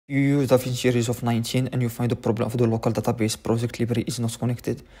You use Davinci Resolve 19 and you find the problem of the local database project library is not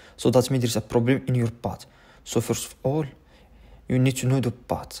connected. So that means there's a problem in your path. So first of all, you need to know the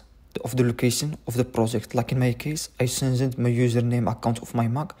path of the location of the project. Like in my case, I changed my username account of my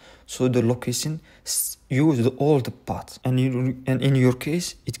Mac, so the location used all the path. And in your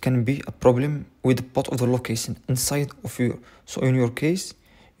case, it can be a problem with the path of the location inside of your. So in your case,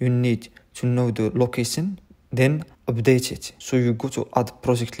 you need to know the location, then update it. So you go to add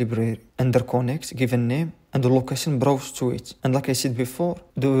project library under connect, give a name, and the location, browse to it. And like I said before,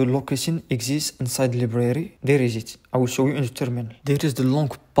 the location exists inside the library. There is it. I will show you in the terminal. There is the long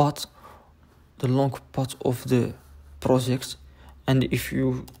path of the project. And if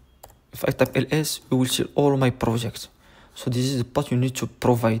I type ls, you will see all my projects. So this is the path you need to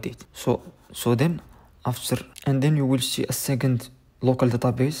provide it. So then after, and then you will see a second local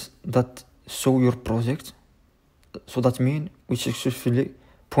database that show your project. So that means we successfully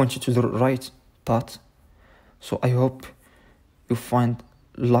pointed to the right path. So I hope you find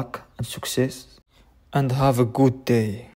luck and success and have a good day.